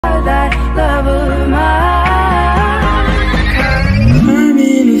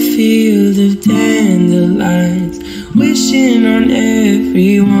field of dandelions, wishing on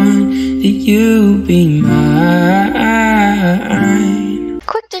everyone that you'll be mine.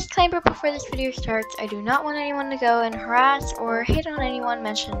 Quick disclaimer before this video starts, I do not want anyone to go and harass or hate on anyone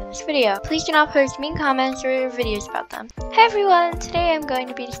mentioned in this video. Please do not post mean comments or videos about them. Hey everyone, today I'm going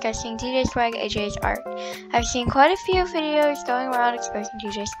to be discussing djswag AJ's art. I've seen quite a few videos going around exposing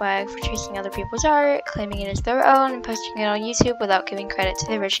djswag for tracing other people's art, claiming it as their own, and posting it on YouTube without giving credit to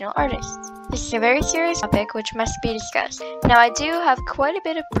the original artists. This is a very serious topic which must be discussed. Now I do have quite a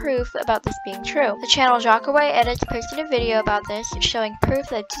bit of proof about this being true. The channel 𝙤𝙤𝙙𝙤𝙤 posted a video about this showing proof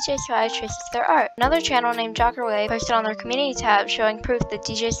that djswag traces their art. Another channel named 𝙤𝙤𝙙𝙤 posted on their community tab showing proof that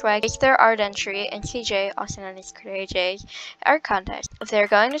djswag traced their art entry in CJ, also known as 𝙘𝙤𝙙𝙤𝙤's art contest. If they're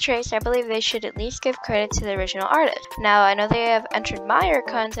going to trace, I believe they should at least give credit to the original artist. Now I know they have entered my art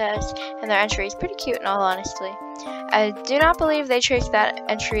contest and their entry is pretty cute in all honesty. I do not believe they traced that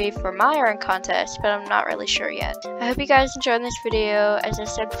entry for my art contest, but I'm not really sure yet. I hope you guys enjoyed this video. As I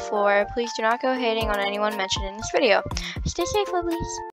said before, please do not go hating on anyone mentioned in this video. Stay safe, lovelies.